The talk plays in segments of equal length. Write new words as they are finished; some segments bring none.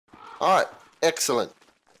Alright, excellent.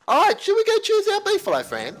 Alright, should we go choose our Beefalo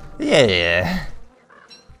friend? Yeah.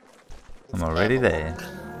 I'm already there.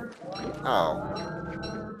 Oh.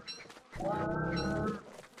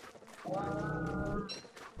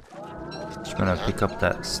 Just gonna pick up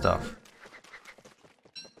that stuff.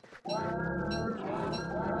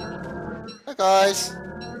 Hi guys.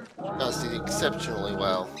 You guys did exceptionally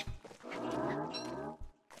well.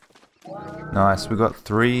 Nice, we got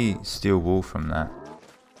 3 steel wool from that.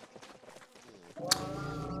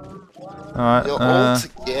 Alright, You're all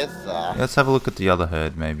together. let's have a look at the other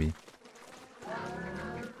herd, maybe.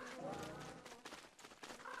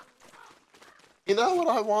 You know what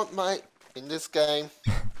I want, mate, in this game?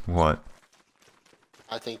 What?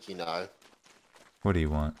 I think you know. What do you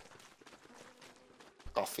want?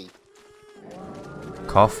 Coffee.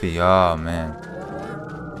 Coffee, oh man.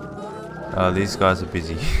 Oh, these guys are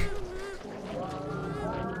busy.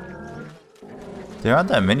 There aren't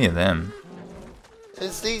that many of them.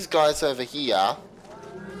 There's these guys over here.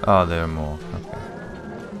 Oh, there are more. Okay.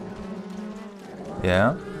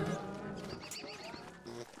 Yeah?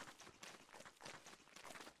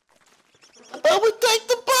 I would take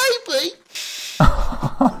the baby!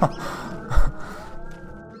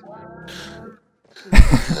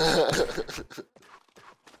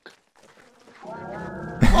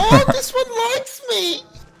 Oh, this one likes me!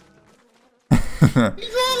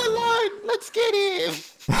 He's all alone! Let's get him!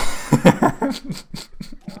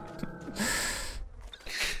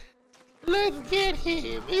 Let's get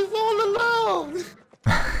him! He's all alone!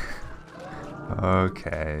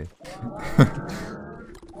 Okay.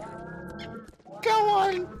 Come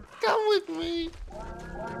on! Come with me!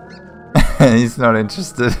 He's not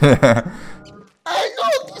interested. I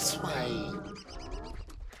know this way!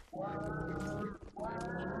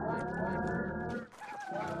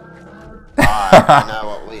 Alright, I know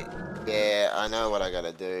what we... Yeah, I know what I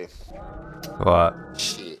gotta do. What?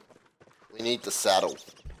 Shit. We need the saddle.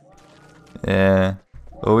 Yeah.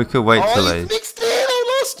 Or we could wait till they... fixed it!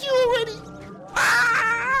 I lost you already!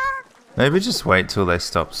 Ah! Maybe just wait till they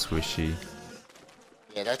stop swishy.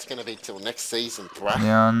 Yeah, that's gonna be till next season, bruh.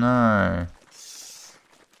 Yeah, I know.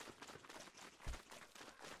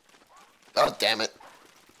 Oh, damn it.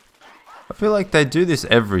 I feel like they do this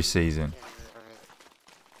every season.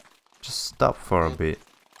 Just stop for a bit.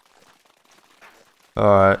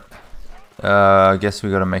 Alright. I guess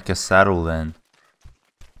we gotta make a saddle then.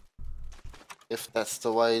 If that's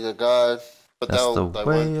the way to go. But That's the they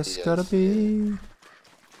way won't it's gotta be.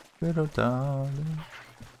 Little darling.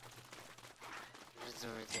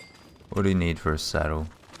 What do you need for a saddle?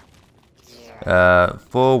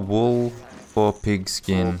 4 wool, 4 pig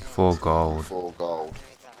skin, 4 gold. 4 gold.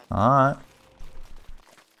 Alright.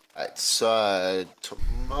 Alright, so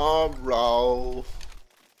tomorrow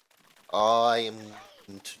I am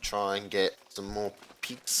going to try and get some more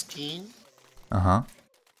pig skin. Uh-huh.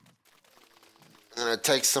 I'm gonna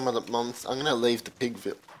take some of the months. I'm gonna leave the pig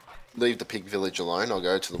village alone. I'll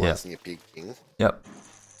go to the ones near Pig King. Yep.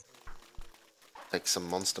 Take some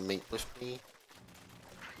monster meat with me.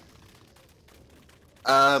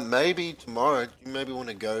 Maybe tomorrow. You maybe want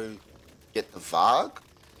to go get the Varg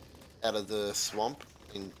out of the swamp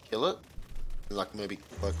and kill it. And like maybe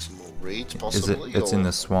collect some more reeds, possibly. It's in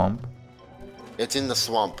the swamp. It's in the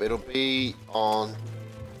swamp. It'll be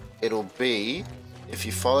if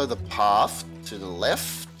you follow the path to the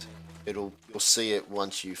left. You'll see it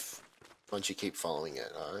once you keep following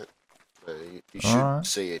it. Alright. So you should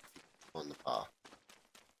see it on the path.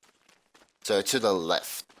 So to the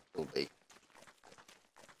left will be.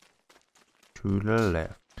 To the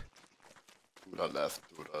left. To the left,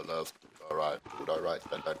 to the left, to the right, to the right.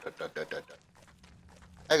 Da, da, da, da, da, da.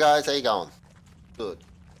 Hey guys, how you going? Good.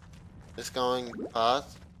 Just going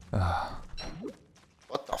past.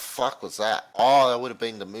 What the fuck was that? Oh, that would have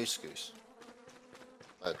been the moose goose.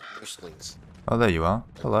 Mooselings. Oh, there you are.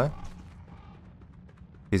 Hello.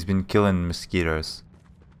 He's been killing mosquitoes.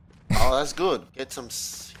 Oh, that's good. Get some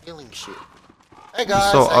healing shit. Hey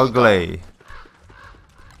guys, So how you going? ugly.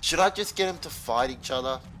 Should I just get them to fight each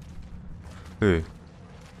other? Who?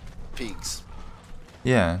 Pigs.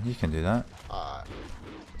 Yeah, you can do that. Alright.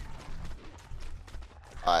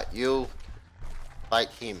 Alright, you fight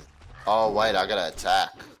him. Oh wait, I gotta attack.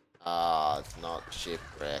 Ah, it's not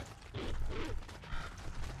shipwreck.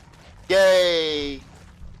 Yay!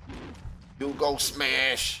 You go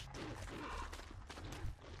smash!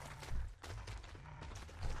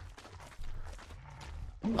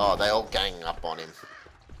 Oh, they all gang up on him.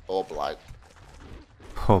 Poor bloke.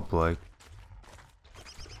 Poor bloke.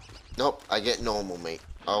 Nope, I get normal meat.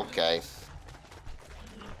 Okay.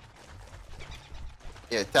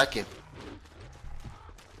 Yeah, attack him.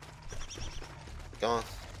 go on.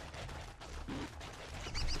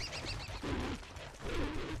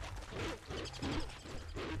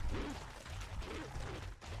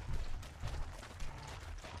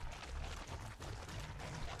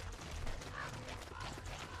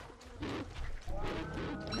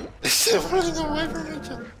 They're running away from each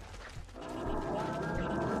other.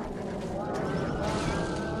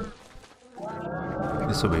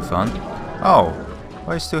 This will be fun. Oh,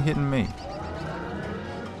 why are you still hitting me?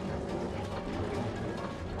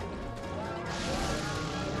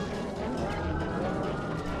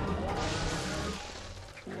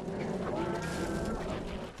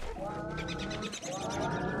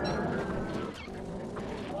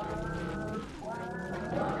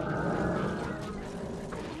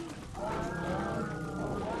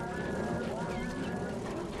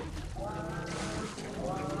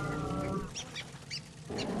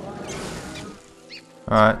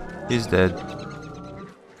 Alright, he's dead.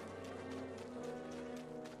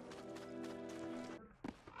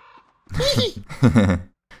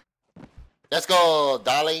 Let's go,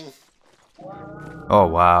 darling. Oh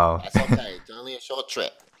wow. That's okay. It's only a short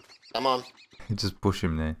trip. Come on. Just push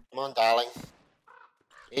him there. Come on, darling.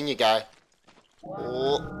 In you go.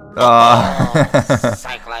 Oh, Ah. so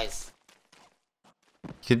close.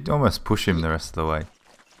 You could almost push him the rest of the way.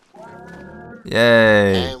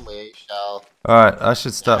 Yay! And we shall. Alright, I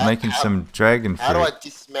should start making some dragon fruit. How do I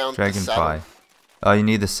dismount Dragon the pie. saddle? Oh, you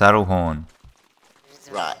need the saddle horn.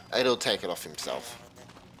 Right, it'll take it off himself.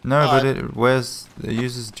 No, but it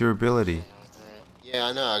uses durability. Yeah,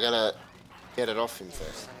 I know. I gotta get it off him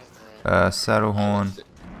first. Saddle horn.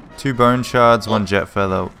 2 bone shards, 1 jet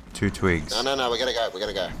feather, 2 twigs. No, we gotta go. We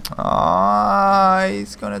gotta go. Ah,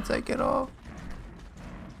 he's gonna take it off.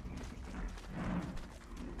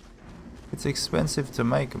 It's expensive to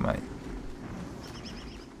make, mate.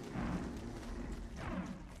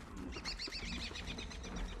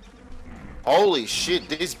 Holy shit,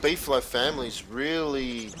 this Beefalo family's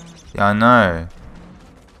really... Yeah, I know.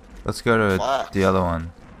 Let's go to Flax. the other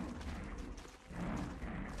one.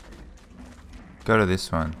 Go to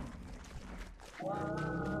this one.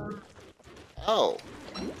 Oh.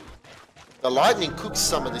 The lightning cooks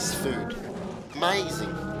some of this food.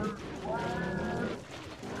 Amazing.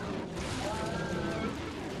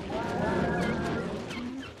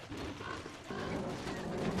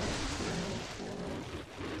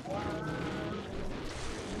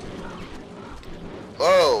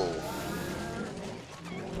 Whoa.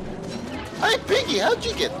 Hey, Piggy, how'd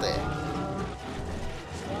you get there?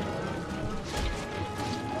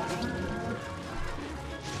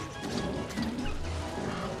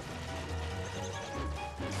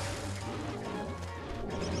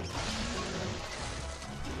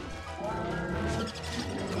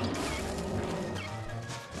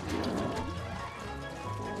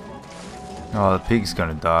 Oh, the pig's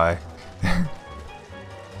gonna die.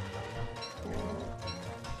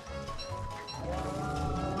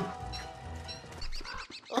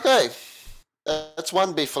 Okay. That's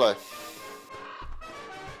one Beefalo.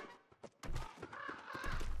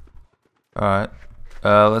 Alright.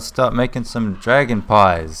 Let's start making some dragon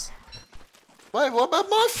pies. Wait, what about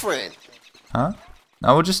my friend? Huh?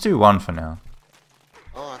 No, we'll just do one for now.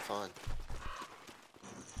 Oh, fine.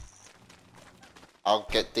 I'll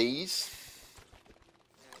get these.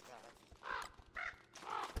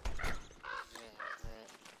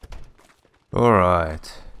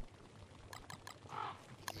 Alright.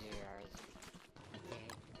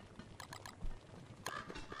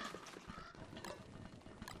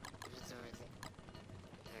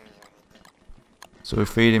 So we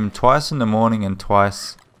feed him twice in the morning and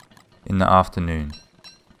twice in the afternoon.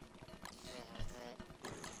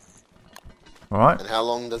 Alright. And how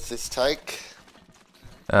long does this take?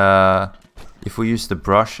 If we use the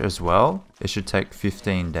brush as well, it should take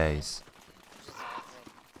 15 days.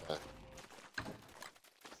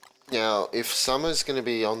 Now, if summer's going to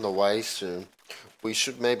be on the way soon, we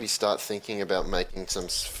should maybe start thinking about making some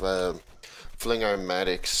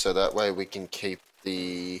flingomatics so that way we can keep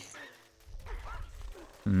the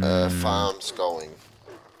farms going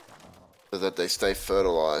so that they stay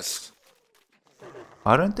fertilized.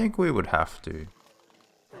 I don't think we would have to.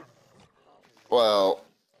 Well,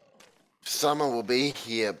 summer will be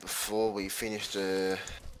here before we finish the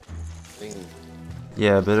thing.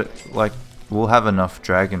 Yeah, but we'll have enough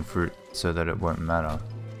dragon fruit so that it won't matter.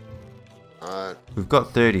 Alright. We've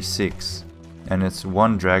got 36, and it's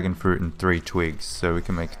 1 dragon fruit and 3 twigs, so we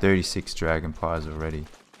can make 36 dragon pies already.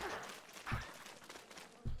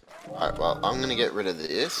 Alright, well, I'm gonna get rid of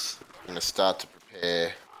this. I'm gonna start to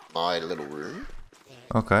prepare my little room.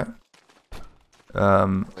 Okay.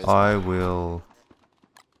 I will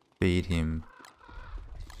feed him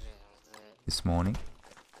this morning.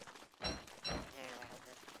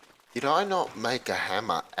 Did I not make a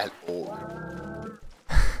hammer at all?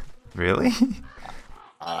 Really?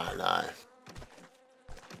 I don't know.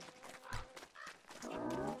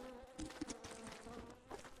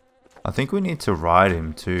 I think we need to ride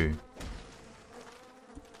him too.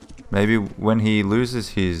 Maybe when he loses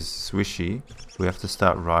his swishy, we have to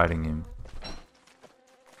start riding him.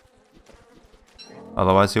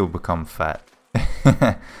 Otherwise he'll become fat.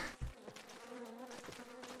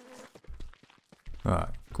 Alright,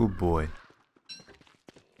 good boy.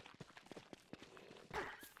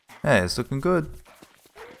 Hey, it's looking good.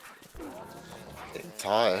 Getting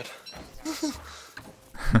tired.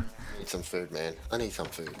 Need some food, man. I need some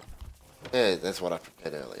food. Yeah, that's what I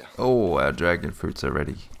prepared earlier. Oh, our dragon fruits are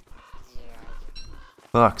ready.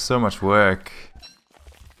 Fuck, so much work.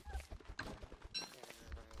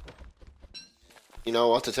 You know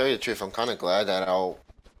what? To tell you the truth, I'm kind of glad that our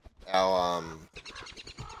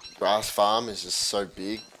grass farm is just so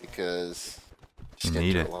big because You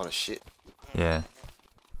need it. a lot of shit. Yeah.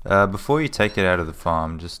 Before you take it out of the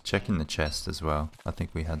farm, just check in the chest as well. I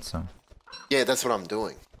think we had some. Yeah, that's what I'm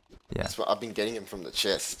doing. Yeah. That's what I've been getting them from the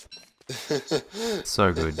chest.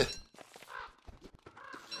 So good.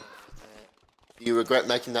 Do you regret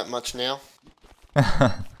making that much now?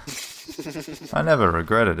 I never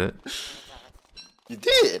regretted it. You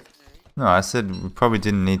did? No, I said we probably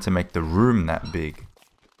didn't need to make the room that big.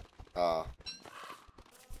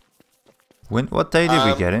 What day did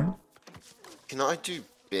we get him? Can I do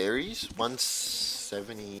berries?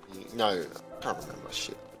 170... No, I can't remember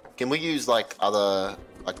shit. Can we use like other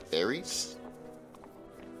berries?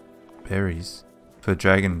 Berries? For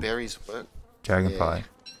dragon... Berries work? Dragon pie?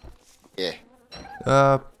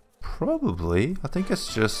 Yeah. Probably. I think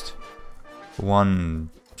it's just one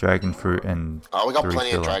dragon fruit and Oh, we got 3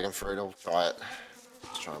 plenty filler. of dragon fruit. I'll try it.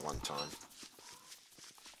 Let's try it one time.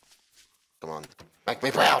 Come on. Make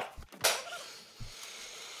me proud!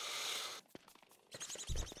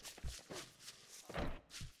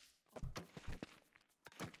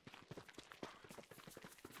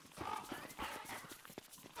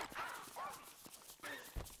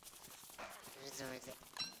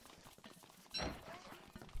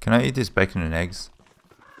 Can I eat this bacon and eggs?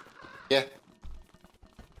 Yeah.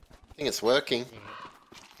 I think it's working.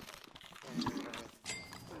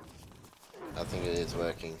 I think it is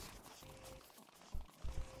working.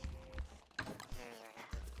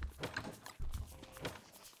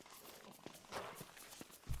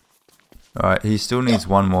 Alright, he still needs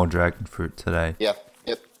one more dragon fruit today. Yep.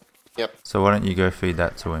 So why don't you go feed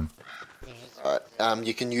that to him? Alright,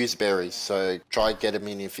 you can use berries, so try get them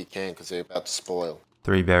in if you can, because they're about to spoil.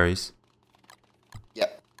 3 berries.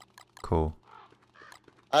 Yep. Cool.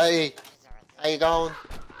 Hey, how you going?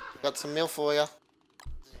 Got some meal for you.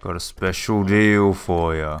 Got a special deal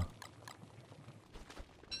for ya.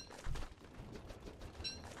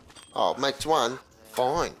 Oh, makes one.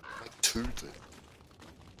 Fine. Make 2 then.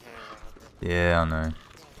 Yeah, I know.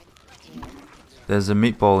 There's a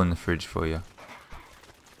meatball in the fridge for you.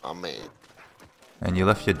 Oh man. And you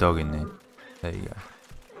left your dog in there. There you go.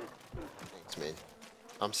 Thanks, man.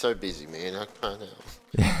 I'm so busy, man. I can't help.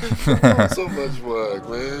 Yeah. So much work,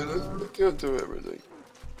 man. I can't do everything.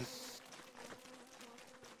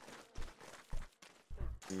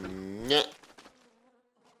 Nah.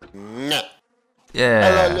 Nah.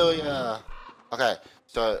 Yeah. Hallelujah. Okay,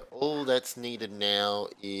 so all that's needed now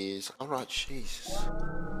is... Alright, Jesus.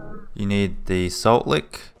 You need the salt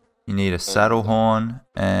lick, you need a saddle horn,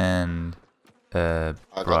 and a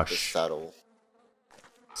I got the brush. saddle.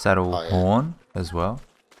 Saddle Oh, yeah. horn as well.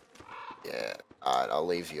 Yeah, alright, I'll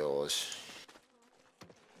leave yours.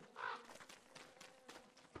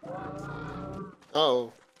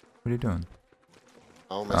 Oh, What are you doing?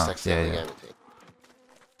 I almost Oh, accidentally yeah. gave it to you.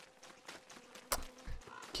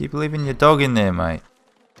 Keep leaving your dog in there, mate.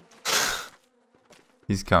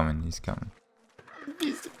 He's coming, he's coming.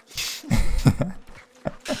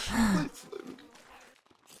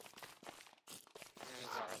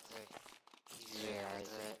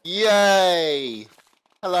 Yay!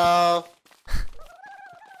 Hello!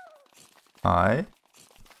 Hi.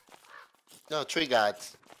 No, tree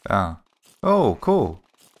guides. Ah. Oh, cool.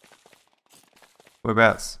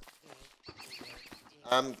 Whereabouts?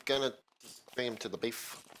 I'm gonna bring him to the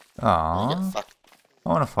beef. Aw. Fuck. I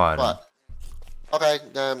want to fight him. What? Okay,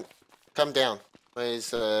 come down.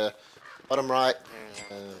 Where's, bottom right?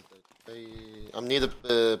 I'm near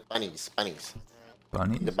the bunnies. Bunnies?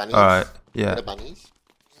 The bunnies. Alright, yeah. The bunnies.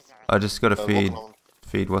 I just gotta Walk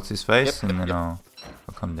feed what's his face, Yep, and yep, then yep.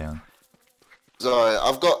 I'll come down. So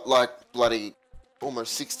I've got like bloody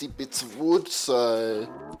almost 60 bits of wood, so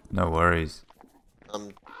No worries.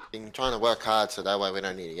 I'm been trying to work hard so that way we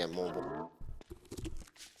don't need to get more wood.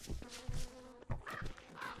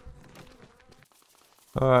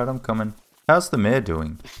 Alright, I'm coming. How's the mayor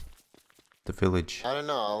doing? The village. I don't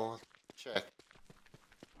know, I'll check.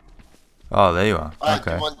 Oh, there you are. Alright,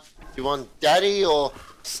 Okay. do you want daddy or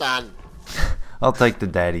son? I'll take the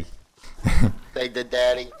daddy. Take the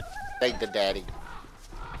daddy. Take the daddy.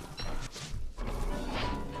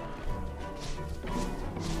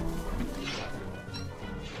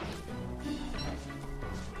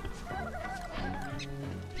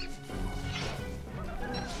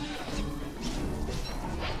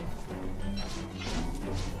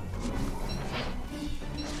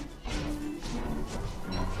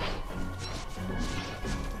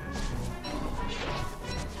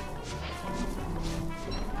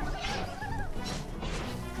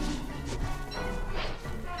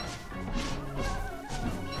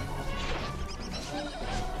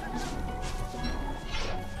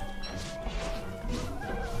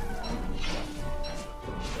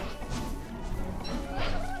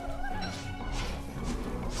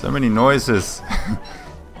 So many noises.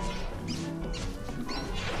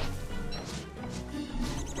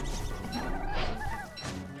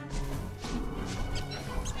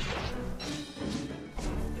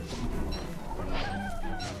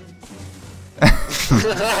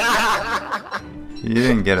 You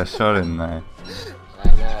didn't get a shot in there.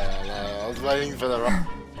 I know. I was waiting for the right.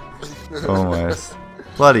 Almost.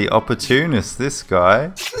 Bloody opportunist, this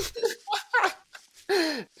guy.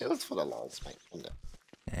 It was for the lols, mate. Wasn't it?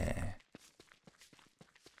 Yeah.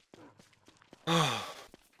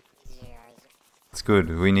 It's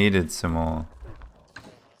good. We needed some more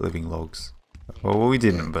living logs. Well, we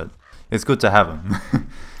didn't, but it's good to have them.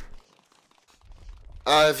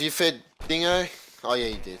 Have you fed Dingo? Oh yeah,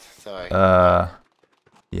 you did. Sorry.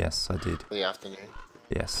 Yes, I did. For the afternoon.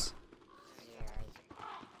 Yes.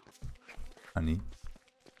 Honey.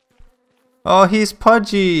 Oh, he's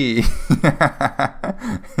Pudgy!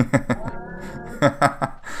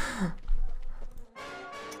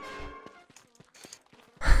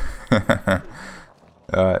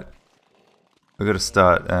 Alright. We've got to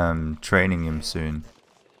start training him soon.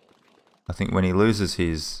 I think when he loses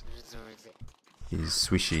his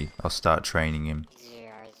swishy, I'll start training him.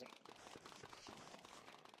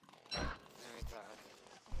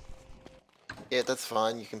 Yeah, that's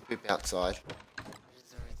fine. You can poop outside.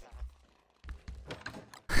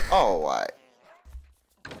 Oh, wait.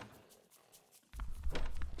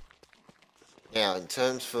 Now, in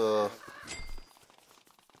terms for...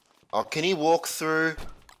 Oh, can he walk through?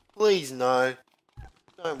 Please, no.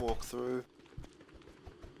 Don't walk through.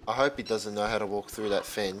 I hope he doesn't know how to walk through that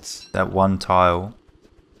fence. That one tile.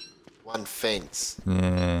 One fence.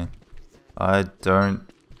 Yeah. I don't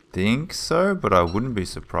think so, but I wouldn't be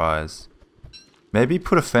surprised. Maybe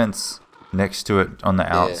put a fence next to it on the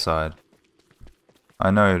outside.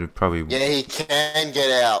 I know it'd probably... Yeah, he can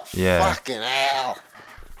get out. Yeah. Fucking hell.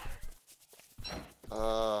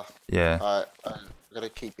 Yeah. Alright, I gotta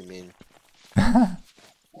keep him in.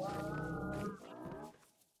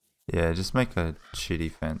 Yeah, just make a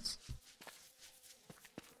shitty fence.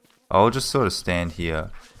 I'll just sort of stand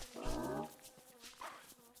here.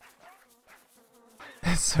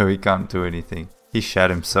 So he can't do anything. He shat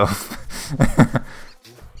himself.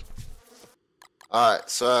 Alright,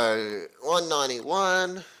 so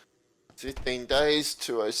 191, 15 days,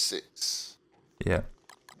 206. Yeah.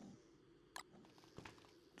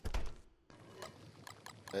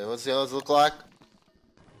 Hey, what's the others look like?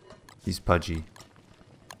 He's Pudgy.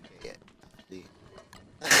 Yeah. He's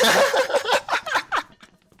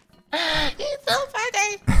so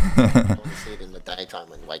funny! I want to see it in the daytime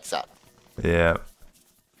when he wakes up. Yeah.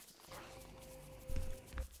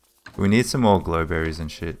 We need some more glowberries and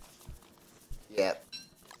shit. Yep.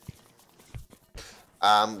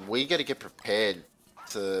 We gotta get prepared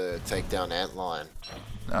to take down Antlion.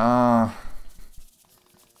 I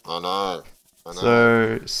know.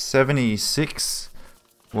 So 76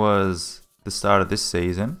 was the start of this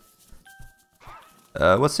season.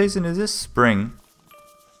 What season is this? Spring.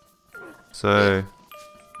 So yeah.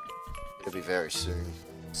 It'll be very soon.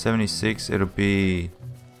 76, it'll be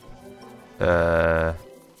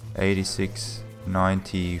 86,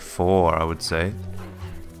 94, I would say.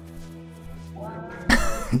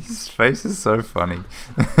 His face is so funny.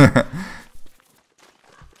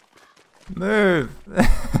 Move.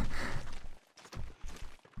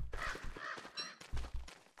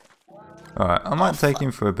 Alright, I might take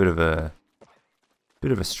him for a bit of a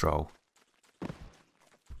stroll.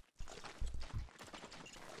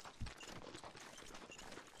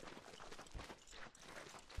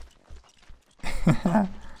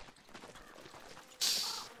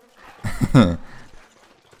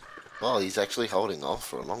 Well, he's actually holding off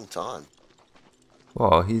for a long time.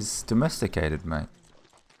 Well, he's domesticated, mate.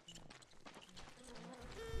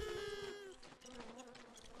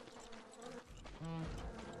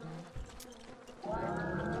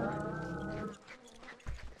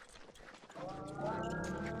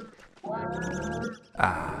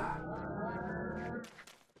 Ah.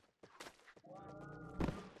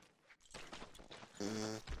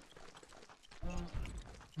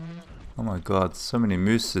 Oh my god, so many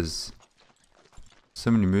mooses.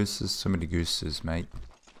 So many mooses, so many gooses, mate.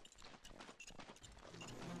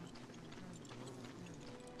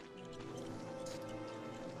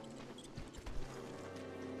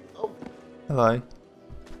 Oh. Hello.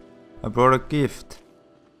 I brought a gift.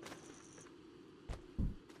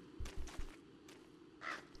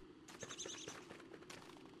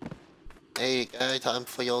 There you go, time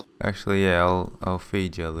for your... Actually, yeah, I'll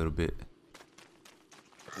feed you a little bit.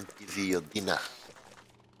 Give you your dinner.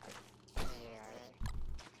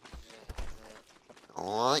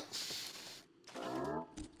 Alright.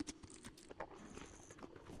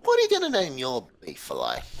 What are you gonna name your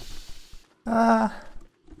beefalo? I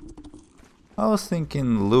was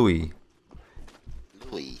thinking Louis.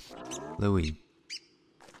 Louis. Louis.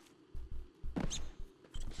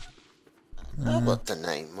 How about to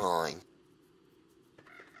name mine?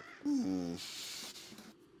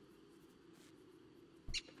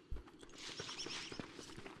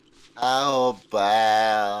 How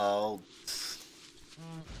about...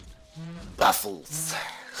 Buffles?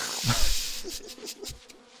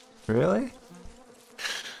 Really?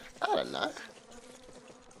 I don't know.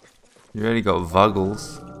 You already got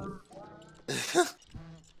Vuggles.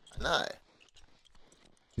 No.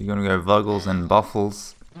 You're gonna go Vuggles and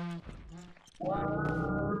Buffles.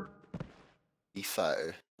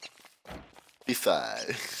 Beefalo.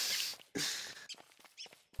 Beefalo.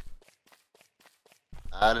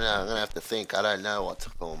 I don't know, I'm gonna have to think. I don't know what to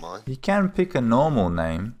call mine. You can pick a normal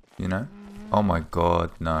name, you know? Oh my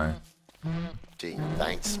god, no. Gee,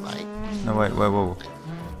 thanks, mate. No, wait.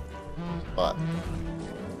 What?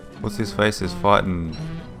 What's his face is fighting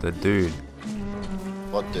the dude.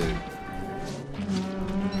 What dude?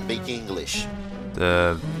 Speak English.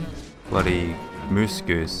 The bloody moose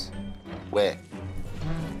goose. Where?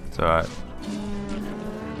 It's alright.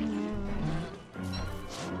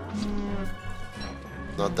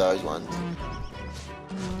 Not those ones.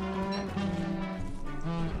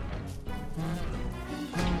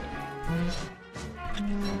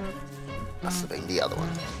 Must have been the other one.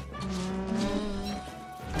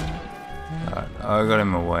 Alright, I got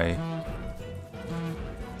him away.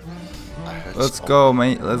 I heard Let's stop. go,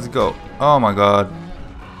 mate. Let's go. Oh my god.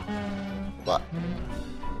 What?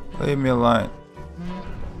 Leave me alone.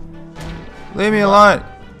 Leave me alone.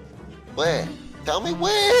 Where? Tell me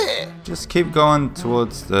where? Just keep going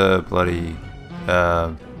towards the bloody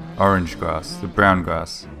orange grass, the brown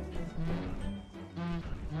grass.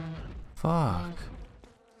 Fuck.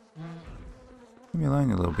 Leave me alone,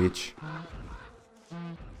 you little bitch.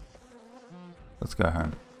 Let's go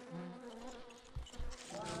home.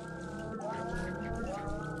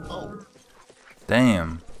 Oh.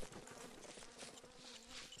 Damn.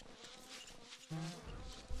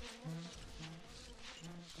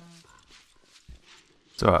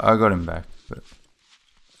 It's alright, I got him back, but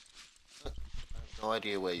No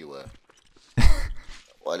idea where you were.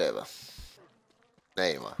 Whatever.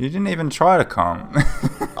 There you are. you didn't even try to come.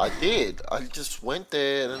 I did. I just went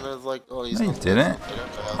there and I was like, oh, he's No, you not didn't. there.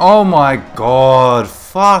 Oh my god,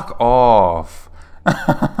 fuck off. Mate.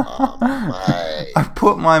 I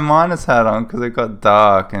put my minus hat on because it got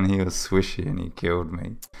dark and he was swishy and he killed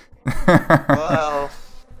me. Well,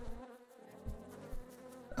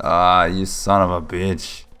 Ah, you son of a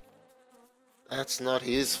bitch. that's not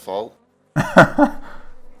his fault.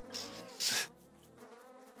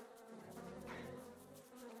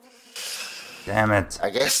 Damn it. I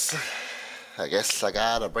guess I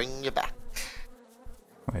gotta bring you back.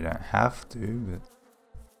 We don't have to, but...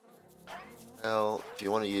 Well, if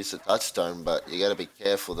you want to use the touchstone, but you gotta be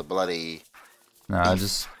careful the bloody... Nah,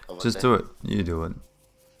 beef over just there. do it. You do it.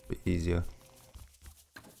 Be easier.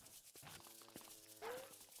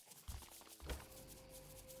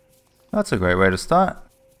 That's a great way to start.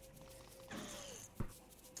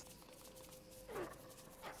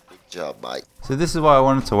 Good job, mate. So this is why I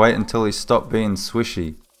wanted to wait until he stopped being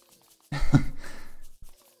swishy.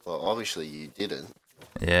 Well, obviously you didn't.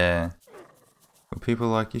 Yeah. But people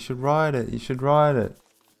are like, you should ride it, you should ride it.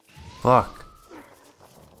 Fuck.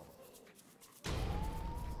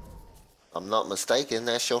 I'm not mistaken,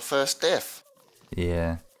 that's your first death.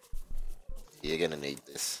 Yeah. You're gonna need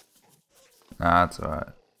this. Nah, that's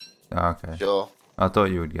alright. Okay. Sure. I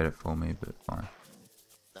thought you would get it for me, but fine.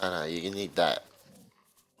 No, you need that.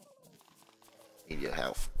 Need your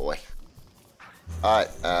health, boy. Alright,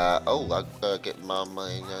 oh, I gotta get my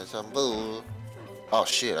mind some boo. Oh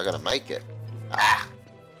shit, I gotta make it. Ah!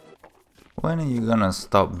 When are you gonna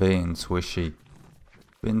stop being swishy?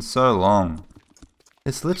 Been so long.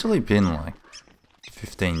 It's literally been like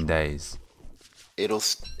 15 days.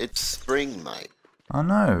 It's spring, mate. I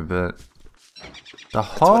know, but the That's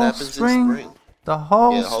whole what happens in spring. The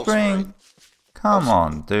whole Yeah, spring? Come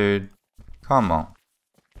on, dude. Come on.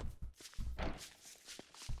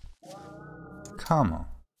 Come on.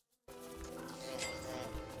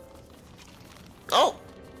 Oh!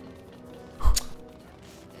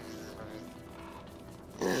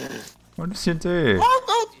 What did you do?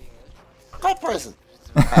 Oh, got present.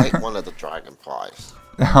 I ate one of the dragon pies.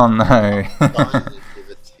 Oh no. I'm going to give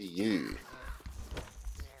it to you.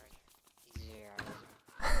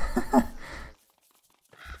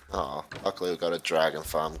 Oh, luckily we got a dragon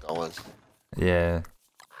farm going. Yeah.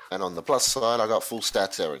 And on the plus side, I got full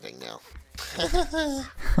stats everything now.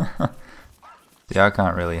 Yeah, I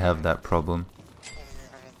can't really have that problem.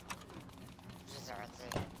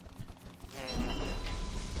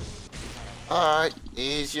 Alright,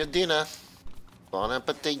 here's your dinner. Bon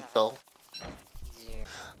appetito.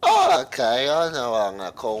 Oh, okay, I know what I'm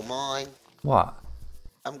gonna call mine. What?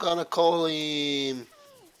 I'm gonna call him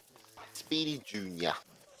Speedy Junior.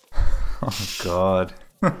 Oh god.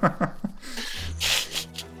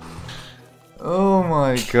 Oh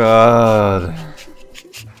my god.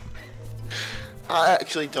 I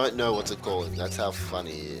actually don't know what to call him. That's how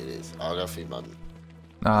funny it is. I'll go feed mum.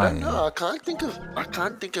 Ah, I don't know. I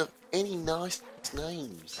can't think of any nice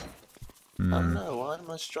names. I don't know. Why am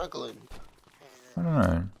I struggling? I don't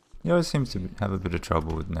know. He always seems to have a bit of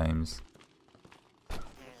trouble with names.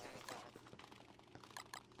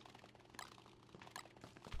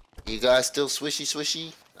 You guys still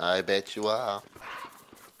swishy? I bet you are.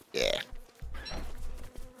 Yeah.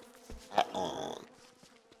 On.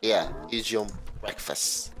 Yeah, here's your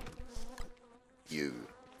breakfast. You.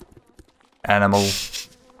 Animal.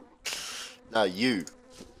 No, you.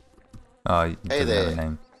 Oh, you Hey doesn't have there. a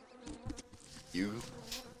name. You.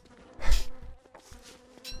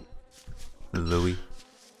 Louis.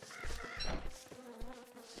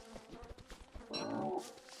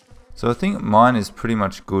 So I think mine is pretty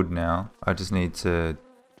much good now. I just need to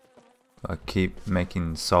keep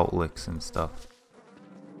making salt licks and stuff.